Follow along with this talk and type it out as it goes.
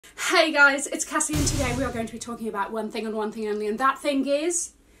Hey guys, it's Cassie and today we are going to be talking about one thing and one thing only, and that thing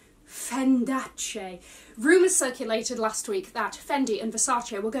is FENDACE. Rumours circulated last week that Fendi and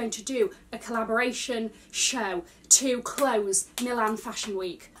Versace were going to do a collaboration show to close Milan Fashion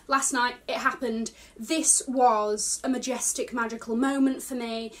Week. Last night it happened. This was a majestic, magical moment for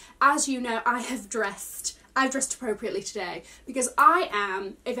me. As you know, I've dressed appropriately today because I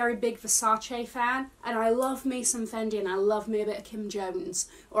am a very big Versace fan and I love me some Fendi and I love me a bit of Kim Jones,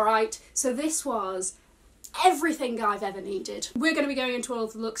 alright? So this was everything I've ever needed. We're going to be going into all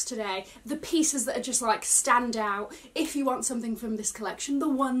of the looks today, the pieces that are just like stand out, if you want something from this collection, the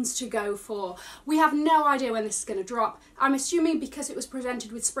ones to go for. We have no idea when this is going to drop. I'm assuming because it was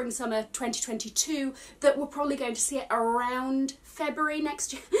presented with Spring Summer 2022 that we're probably going to see it around February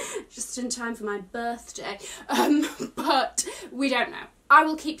next year, just in time for my birthday, but we don't know. I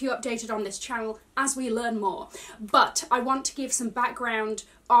will keep you updated on this channel as we learn more, but I want to give some background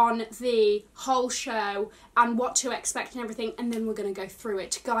on the whole show and what to expect and everything, and then we're going to go through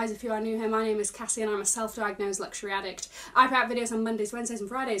it. Guys, if you are new here, my name is Cassie and I'm a self-diagnosed luxury addict. I put out videos on Mondays, Wednesdays and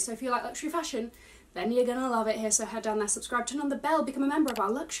Fridays, so if you like luxury fashion, then you're gonna love it here. So head down there, subscribe, turn on the bell, become a member of our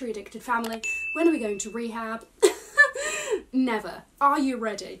luxury addicted family. When are we going to rehab? Never. Are you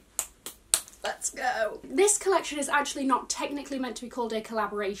ready? Let's go. This collection is actually not technically meant to be called a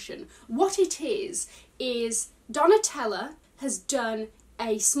collaboration. What it is Donatella has done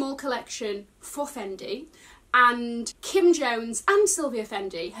a small collection for Fendi, and Kim Jones and Sylvia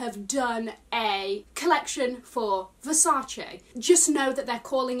Fendi have done a collection for Versace. Just know that they're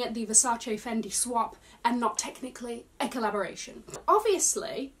calling it the Versace Fendi Swap and not technically a collaboration.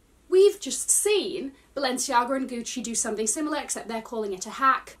 Obviously, we've just seen Balenciaga and Gucci do something similar, except they're calling it a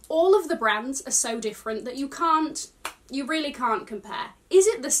hack. All of the brands are so different that you really can't compare. Is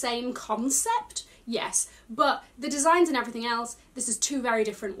it the same concept? Yes, but the designs and everything else, this is two very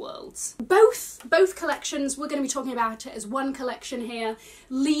different worlds. Both collections, we're going to be talking about it as one collection here,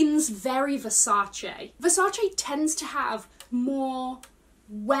 leans very Versace. Versace tends to have more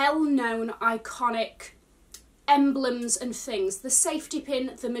well-known, iconic emblems and things. The safety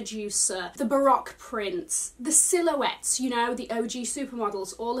pin, the Medusa, the Baroque prints, the silhouettes, you know, the OG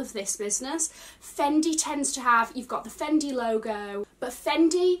supermodels, all of this business. Fendi tends to have, you've got the Fendi logo, but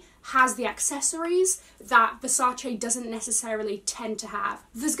Fendi has the accessories that Versace doesn't necessarily tend to have.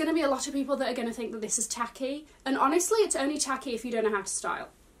 There's going to be a lot of people that are going to think that this is tacky, and honestly it's only tacky if you don't know how to style.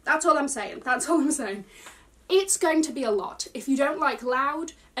 That's all I'm saying. That's all I'm saying. It's going to be a lot. If you don't like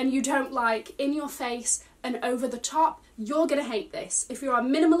loud and you don't like in your face and over the top, you're gonna hate this. If you're a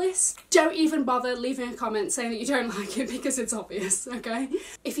minimalist, don't even bother leaving a comment saying that you don't like it because it's obvious, okay?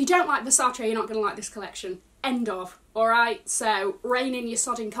 If you don't like Versace, you're not gonna like this collection. End of. Alright, so rein in your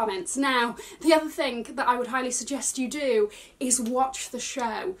sodding comments. Now, the other thing that I would highly suggest you do is watch the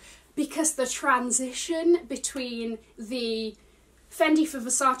show, because the transition between the Fendi for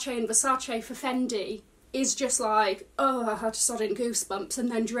Versace and Versace for Fendi is just like, oh, I had sodding goosebumps,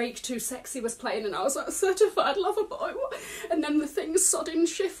 and then Drake Too Sexy was playing and I was like, certified lover boy, and then the things sodding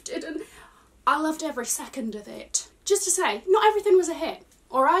shifted and I loved every second of it. Just to say, not everything was a hit,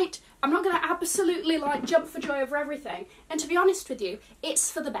 alright? I'm not going to absolutely like jump for joy over everything, and to be honest with you, it's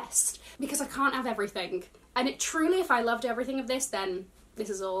for the best, because I can't have everything, and it truly, if I loved everything of this, then this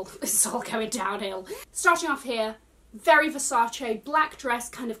is all going downhill. Starting off here, very Versace, black dress,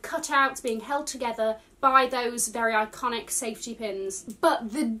 kind of cutouts being held together by those very iconic safety pins.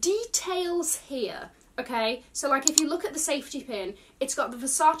 But the details here, okay, so like if you look at the safety pin, it's got the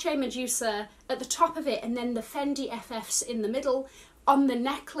Versace Medusa at the top of it and then the Fendi FFs in the middle. On the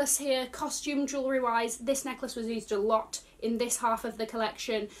necklace here, costume jewellery wise, this necklace was used a lot in this half of the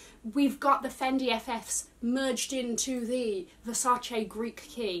collection. We've got the Fendi FFs merged into the Versace Greek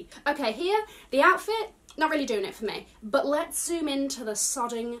key. Okay, here, the outfit, not really doing it for me, but let's zoom into the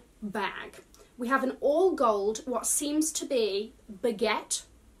sodding bag. We have an all gold, what seems to be baguette.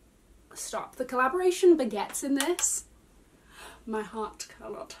 Stop. The collaboration baguettes in this. My heart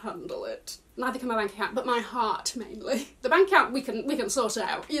cannot handle it. Neither can my bank account, but my heart mainly. The bank account we can sort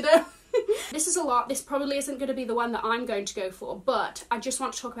out, you know? This is a lot. This probably isn't going to be the one that I'm going to go for, but I just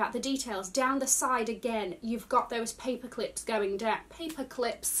want to talk about the details. Down the side again, you've got those paper clips going down. Paper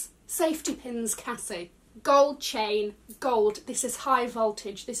clips. Safety pins, Cassie. Gold chain, gold, this is high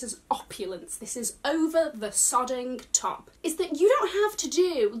voltage, this is opulence, this is over the sodding top. Is that you don't have to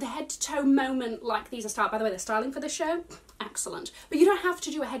do the head to toe moment like these are styled. By the way, they're styling for the show, excellent. But you don't have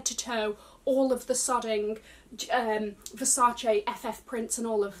to do a head to toe, all of the sodding Versace FF prints and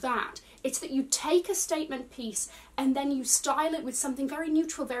all of that. It's that you take a statement piece and then you style it with something very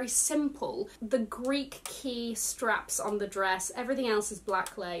neutral, very simple. The Greek key straps on the dress, everything else is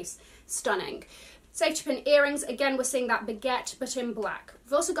black lace. Stunning. Safety pin earrings, again we're seeing that baguette but in black.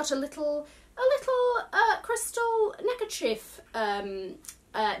 We've also got a little crystal neckerchief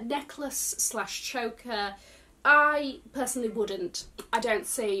necklace slash choker. I personally wouldn't. I don't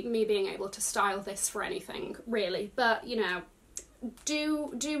see me being able to style this for anything, really. But, you know,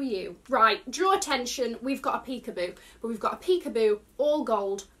 do you. Right, draw attention, we've got a peekaboo. But we've got a peekaboo, all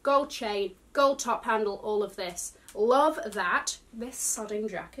gold, gold chain, gold top handle, all of this. Love that. This sodding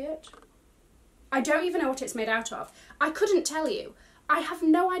jacket. I don't even know what it's made out of. I couldn't tell you. I have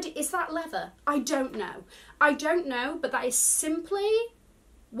no idea. Is that leather? I don't know. I don't know, but that is simply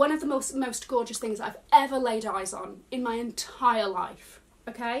one of the most gorgeous things I've ever laid eyes on in my entire life.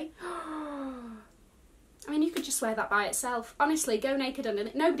 Okay? I mean, you could just wear that by itself. Honestly, go naked under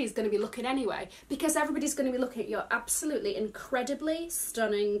it. Nobody's going to be looking anyway, because everybody's going to be looking at your absolutely incredibly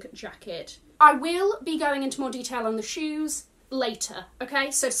stunning jacket. I will be going into more detail on the shoes later,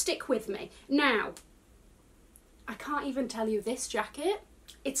 okay? So stick with me. Now, I can't even tell you this jacket.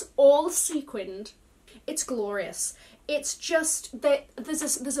 It's all sequined. It's glorious. It's just that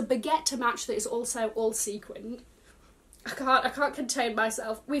there's a baguette to match that is also all sequined. I can't contain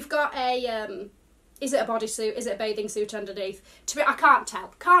myself. We've got a is it a bodysuit? Is it a bathing suit underneath? I can't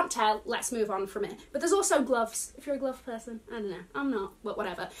tell. Can't tell. Let's move on from it. But there's also gloves. If you're a glove person, I don't know. I'm not. But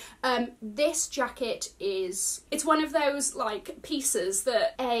whatever. This jacket it's one of those like pieces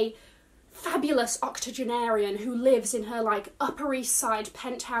that a fabulous octogenarian who lives in her like Upper East Side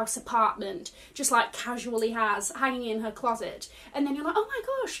penthouse apartment just like casually has hanging in her closet, and then you're like, oh my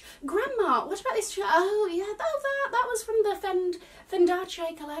gosh, grandma, what about this? Oh yeah, that was from the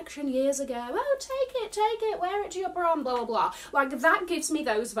FENDACE collection years ago. Oh, take it, wear it to your prom, blah blah blah. Like, that gives me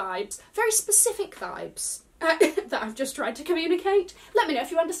those vibes, very specific vibes that I've just tried to communicate. Let me know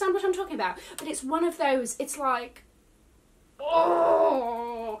if you understand what I'm talking about. But it's one of those, it's like,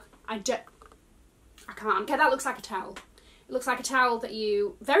 oh, I can't. Okay, that looks like a towel. It looks like a towel that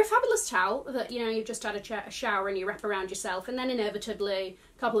very fabulous towel that, you know, you've just had a shower and you wrap around yourself, and then inevitably,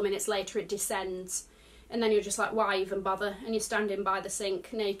 a couple of minutes later, it descends. And then you're just like, why even bother? And you're standing by the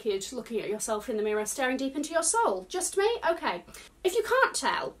sink, naked, looking at yourself in the mirror, staring deep into your soul. Just me? Okay. If you can't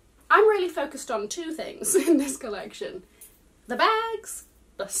tell, I'm really focused on two things in this collection. The bags,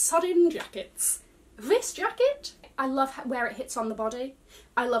 the sodding jackets. This jacket, I love where it hits on the body.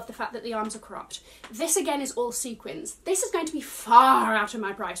 I love the fact that the arms are cropped. This again is all sequins. This is going to be far out of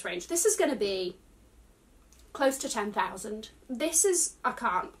my price range. This is going to be close to 10,000. This is, I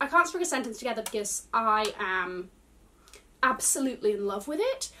can't string a sentence together because I am absolutely in love with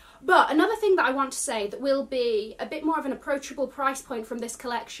it. But another thing that I want to say that will be a bit more of an approachable price point from this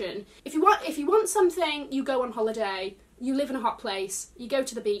collection, if you want something, you go on holiday, you live in a hot place, you go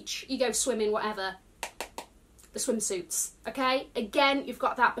to the beach, you go swimming, whatever, the swimsuits, okay? Again, you've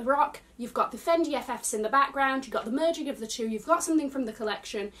got that Baroque, you've got the Fendi FFs in the background, you've got the merging of the two, you've got something from the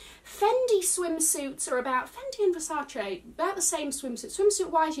collection. Fendi swimsuits are about, Fendi and Versace, about the same swimsuit.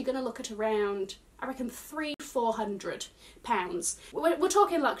 Swimsuit-wise, you're going to look at around, I reckon, £300-400. We're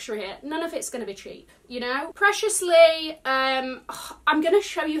talking luxury here. None of it's going to be cheap, you know? Preciously, I'm going to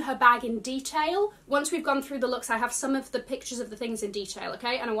show you her bag in detail. Once we've gone through the looks, I have some of the pictures of the things in detail,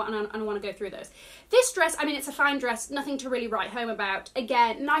 okay? And I want to go through those. This dress, I mean, it's a fine dress, nothing to really write home about.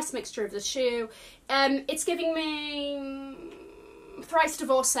 Again, nice mixture of the shoe. It's giving me thrice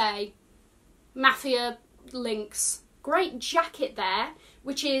divorcee, mafia links. Great jacket there,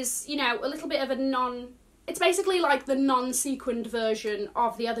 which is, you know, a little bit of a it's basically like the non-sequined version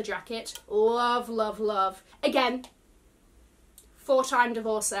of the other jacket. Love, love, love. Again, 4-time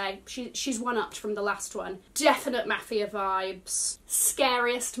divorcee. She's one-upped from the last one. Definite mafia vibes.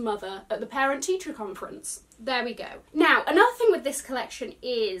 Scariest mother at the parent-teacher conference. There we go. Now, another thing with this collection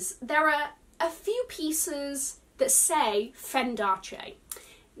is there are a few pieces that say FENDACE.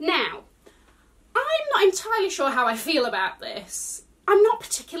 Now, I'm not entirely sure how I feel about this. I'm not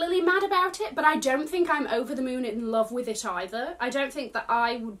particularly mad about it, but I don't think I'm over the moon in love with it either. I don't think that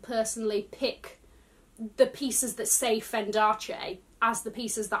I would personally pick the pieces that say FENDACE as the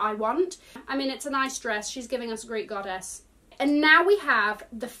pieces that I want. I mean, it's a nice dress. She's giving us a Greek goddess. And now we have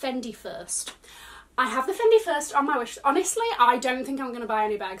the Fendi First. I have the Fendi First on my wish. Honestly, I don't think I'm going to buy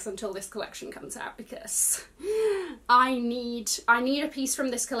any bags until this collection comes out, because I need a piece from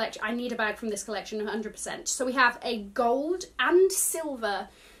this collection. I need a bag from this collection 100%. So we have a gold and silver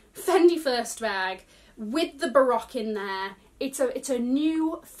Fendi First bag with the Baroque in there. It's a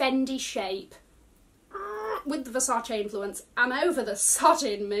new Fendi shape. with the Versace influence, I'm over the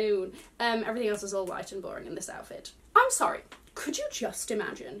sodding moon. Everything else is all light and boring in this outfit. I'm sorry, could you just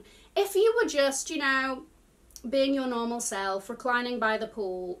imagine if you were just, you know, being your normal self, reclining by the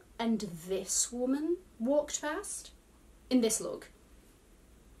pool, and this woman walked past in this look?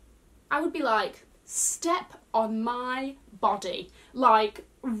 I would be like, step on my body. Like,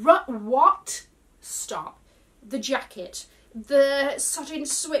 what? Stop. The jacket, the satin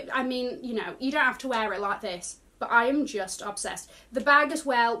swip, I mean, you know, you don't have to wear it like this, but I am just obsessed. The bag as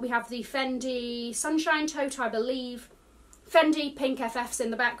well, we have the Fendi Sunshine Tote, I believe. Fendi pink FFs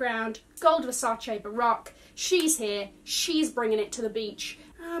in the background, gold Versace Baroque. She's here, she's bringing it to the beach.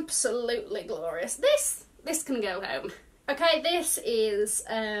 Absolutely glorious. This can go home. Okay, this is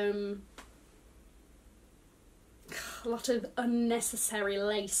a lot of unnecessary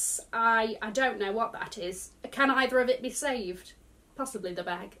lace. I don't know what that is. Can either of it be saved? Possibly the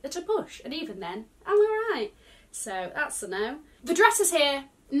bag. At a push, and even then, I'm alright. So that's a no. The dress is here.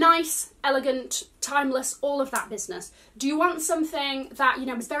 Nice, elegant, timeless, all of that business. Do you want something that, you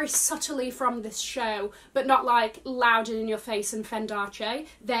know, is very subtly from this show, but not like loud and in your face and FENDACE?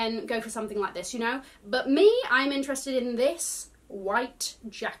 Then go for something like this, you know? But me, I'm interested in this white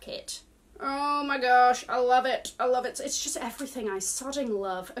jacket. Oh my gosh, I love it. I love it. It's just everything I sodding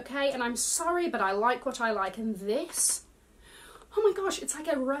love, okay? And I'm sorry, but I like what I like. And this, oh my gosh, it's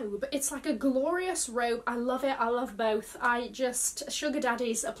like a robe. It's like a glorious robe. I love it. I love both. I just, sugar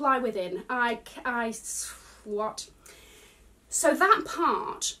daddies, apply within. What? So that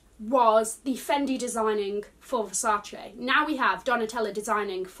part was the Fendi designing for Versace. Now we have Donatella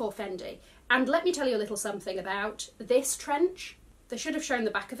designing for Fendi. And let me tell you a little something about this trench. They should have shown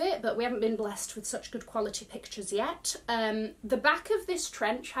the back of it, but we haven't been blessed with such good quality pictures yet. The back of this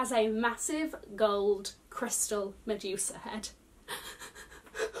trench has a massive gold crystal Medusa head.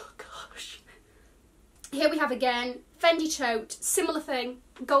 Oh gosh. Here we have again, Fendi tote, similar thing,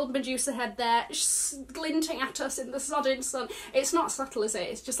 gold Medusa head there, glinting at us in the sodding sun. It's not subtle, is it?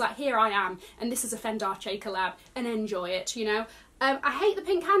 It's just like, here I am, and this is a FENDACE collab, and enjoy it, you know? I hate the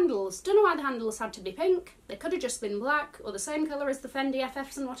pink handles. Don't know why the handles had to be pink. They could have just been black, or the same colour as the Fendi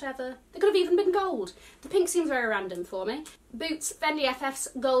FFs and whatever. They could have even been gold. The pink seems very random for me. Boots, Fendi FFs,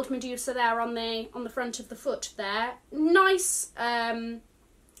 gold Medusa there on the front of the foot there. Nice. I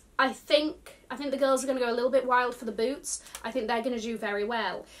think the girls are going to go a little bit wild for the boots. I think they're going to do very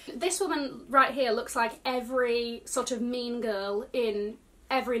well. This woman right here looks like every sort of mean girl in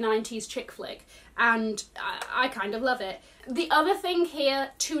every 90s chick flick, and I kind of love it. The other thing here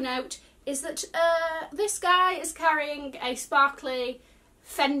to note is that this guy is carrying a sparkly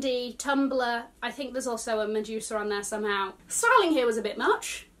Fendi tumbler. I think there's also a Medusa on there somehow. Styling here was a bit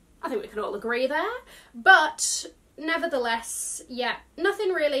much. I think we can all agree there. But nevertheless, yeah, nothing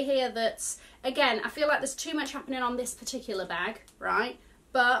really here that's, again, I feel like there's too much happening on this particular bag, right?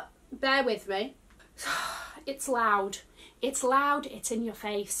 But bear with me. It's loud. It's loud, it's in your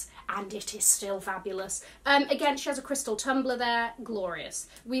face, and it is still fabulous. Again, she has a crystal tumbler there, glorious.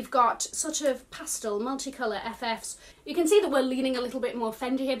 We've got sort of pastel, multicolour FFs. You can see that we're leaning a little bit more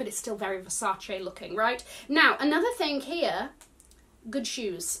Fendi here, but it's still very Versace looking, right? Now, another thing here, good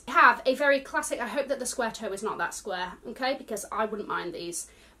shoes. Have a very classic, I hope that the square toe is not that square, okay, because I wouldn't mind these.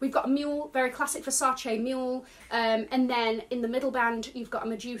 We've got a mule, very classic Versace mule, and then in the middle band you've got a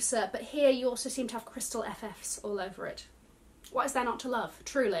Medusa, but here you also seem to have crystal FFs all over it. What is there not to love,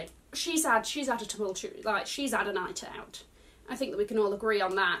 truly? She's had a tumultuous, like, she's had a night out. I think that we can all agree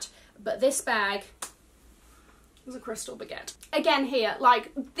on that. But this bag is a crystal baguette. Again here,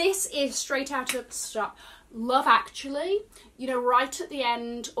 like, this is straight out of Love Actually. You know, right at the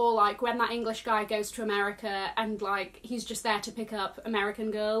end, or like when that English guy goes to America and like he's just there to pick up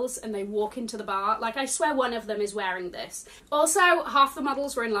American girls and they walk into the bar. Like, I swear one of them is wearing this. Also, half the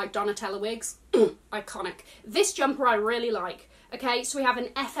models were in like Donatella wigs. Iconic. This jumper I really like. Okay, so we have an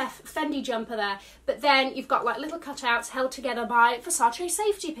FF Fendi jumper there, but then you've got like little cutouts held together by Versace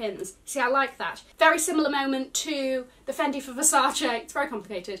safety pins. See, I like that. Very similar moment to the Fendi for Versace. It's very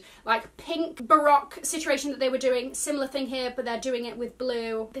complicated. Like pink Baroque situation that they were doing. Similar thing here, but they're doing it with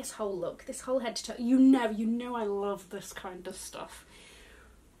blue. This whole look, this whole head to toe. You know I love this kind of stuff.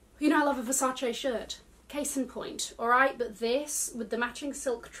 You know I love a Versace shirt. Case in point, alright? But this, with the matching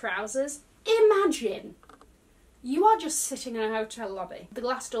silk trousers, imagine you are just sitting in a hotel lobby, the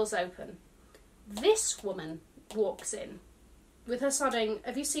glass door's open. This woman walks in with her sodding,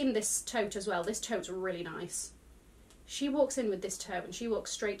 have you seen this tote as well? This tote's really nice. She walks in with this tote and she walks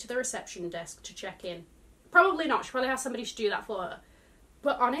straight to the reception desk to check in. Probably not, she probably has somebody to do that for her.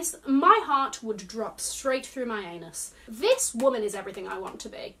 But honest, my heart would drop straight through my anus. This woman is everything I want to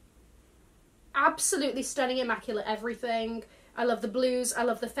be. Absolutely stunning, immaculate everything. I love the blues, I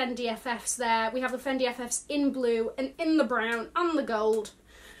love the Fendi FFs there. We have the Fendi FFs in blue and in the brown and the gold.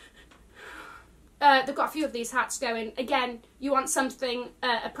 They've got a few of these hats going. Again, you want something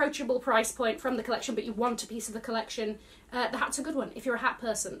approachable price point from the collection, but you want a piece of the collection. The hat's a good one if you're a hat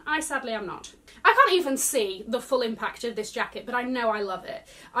person. I sadly am not. I can't even see the full impact of this jacket, but I know I love it.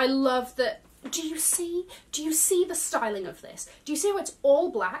 I love that. Do you see the styling of this? Do you see how it's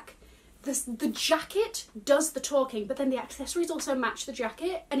all black? The jacket does the talking, but then the accessories also match the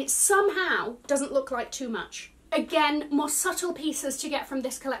jacket, and it somehow doesn't look like too much. Again, more subtle pieces to get from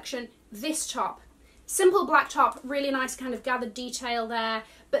this collection. This top. Simple black top, really nice kind of gathered detail there.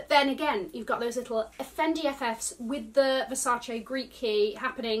 But then again, you've got those little Fendi FFs with the Versace Greek key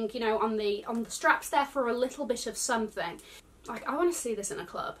happening, you know, on the straps there for a little bit of something. Like, I want to see this in a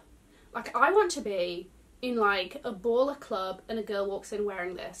club. Like, I want to be in like a baller club and a girl walks in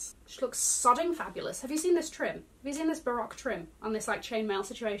wearing this. She looks sodding fabulous. Have you seen this trim? Have you seen this Baroque trim on this like chainmail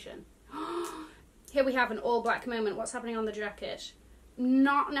situation? Here we have an all black moment. What's happening on the jacket?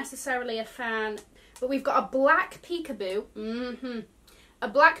 Not necessarily a fan, but we've got a black peekaboo. A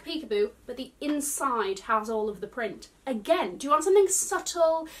black peekaboo, but the inside has all of the print. Again, do you want something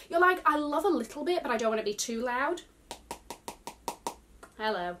subtle? You're like, I love a little bit, but I don't want to be too loud.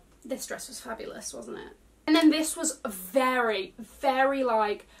 Hello. This dress was fabulous, wasn't it? And then this was very, very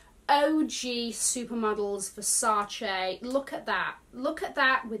like OG supermodels Versace. Look at that. Look at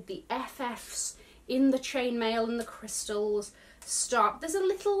that with the FFs in the chainmail and the crystals. Stop. There's a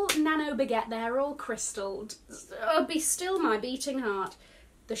little nano baguette there, all crystalled. Oh, be still my beating heart.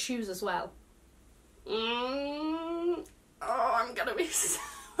 The shoes as well. Oh, I'm gonna be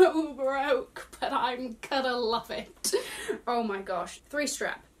so broke, but I'm gonna love it. Oh my gosh.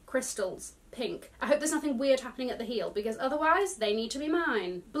 3-strap, crystals, pink. I hope there's nothing weird happening at the heel, because otherwise they need to be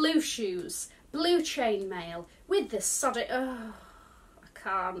mine. Blue shoes, blue chainmail, with this soddy... Oh, I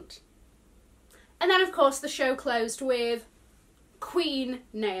can't. And then of course the show closed with Queen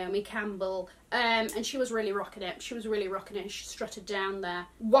Naomi Campbell, and she was really rocking it. She was really rocking it. She strutted down there.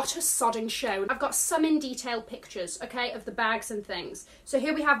 What a sodding show. I've got some in detail pictures, okay, of the bags and things. So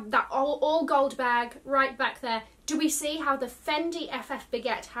here we have that all gold bag right back there. Do we see how the Fendi FF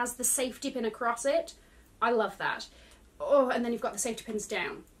baguette has the safety pin across it? I love that. Oh, and then you've got the safety pins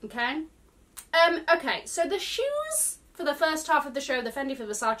down, okay? Okay, so the shoes... For the first half of the show, the Fendi for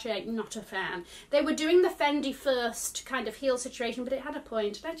Versace, not a fan. They were doing the Fendi first kind of heel situation, but it had a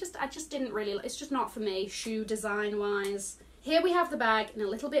point. And I just didn't really, it's just not for me, shoe design wise. Here we have the bag in a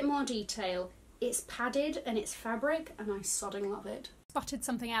little bit more detail. It's padded and it's fabric, and I sodding love it. Spotted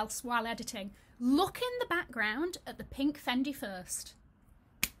something else while editing. Look in the background at the pink Fendi first.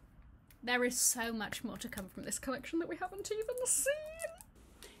 There is so much more to come from this collection that we haven't even seen.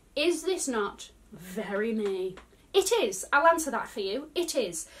 Is this not very me? It is. I'll answer that for you. It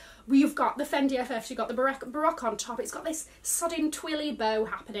is. You've got the Fendi FFs, you've got the Baroque on top. It's got this sodding twilly bow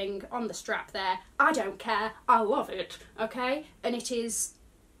happening on the strap there. I don't care. I love it. Okay? And it's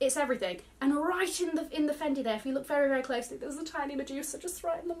everything. And right in the Fendi there, if you look very, very closely, there's a tiny Medusa just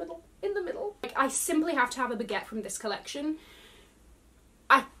right in the middle. In the middle. Like, I simply have to have a baguette from this collection.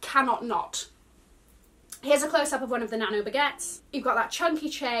 I cannot not. Here's a close-up of one of the nano baguettes. You've got that chunky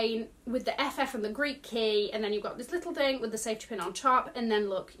chain with the FF and the Greek key, and then you've got this little thing with the safety pin on top, and then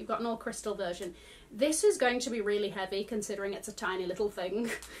look, you've got an all-crystal version. This is going to be really heavy, considering it's a tiny little thing.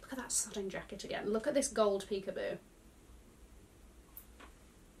 Look at that sodding jacket again. Look at this gold peekaboo.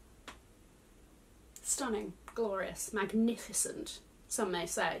 Stunning, glorious, magnificent, some may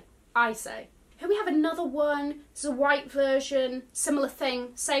say. I say. Here we have another one. It's a white version, similar thing,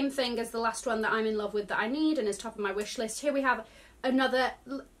 same thing as the last one that I'm in love with that I need and is top of my wish list. Here we have another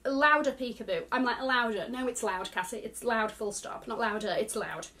louder peekaboo. I'm like, louder. No, it's loud, Cassie. It's loud, full stop. Not louder, it's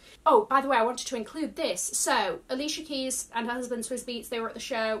loud. Oh, by the way, I wanted to include this. So, Alicia Keys and her husband Swizz Beatz, they were at the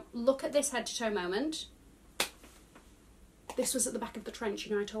show. Look at this head-to-toe moment. This was at the back of the trench,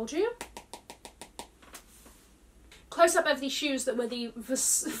 you know I told you. Close-up of these shoes that were the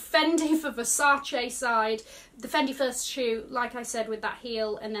Fendi for Versace side. The Fendi first shoe, like I said, with that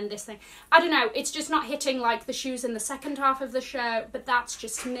heel, and then this thing. I don't know, it's just not hitting like the shoes in the second half of the show, but that's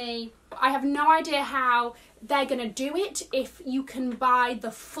just me. I have no idea how they're going to do it if you can buy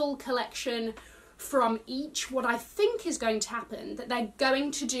the full collection from each. What I think is going to happen, that they're going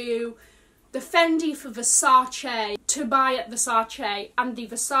to do the Fendi for Versace to buy at Versace and the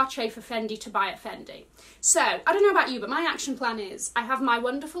Versace for Fendi to buy at Fendi. So, I don't know about you, but my action plan is I have my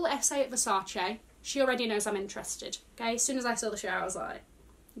wonderful essay at Versace. She already knows I'm interested, okay? As soon as I saw the show, I was like,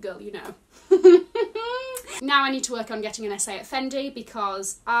 girl, you know. Now I need to work on getting an essay at Fendi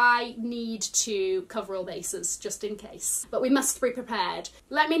because I need to cover all bases just in case. But we must be prepared.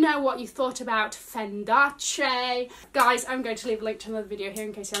 Let me know what you thought about FENDACE. Guys, I'm going to leave a link to another video here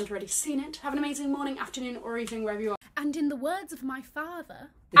in case you haven't already seen it. Have an amazing morning, afternoon or evening wherever you are. And in the words of my father...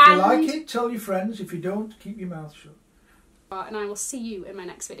 If you like it, tell your friends. If you don't, keep your mouth shut. And I will see you in my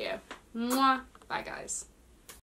next video. Mwah. Bye guys.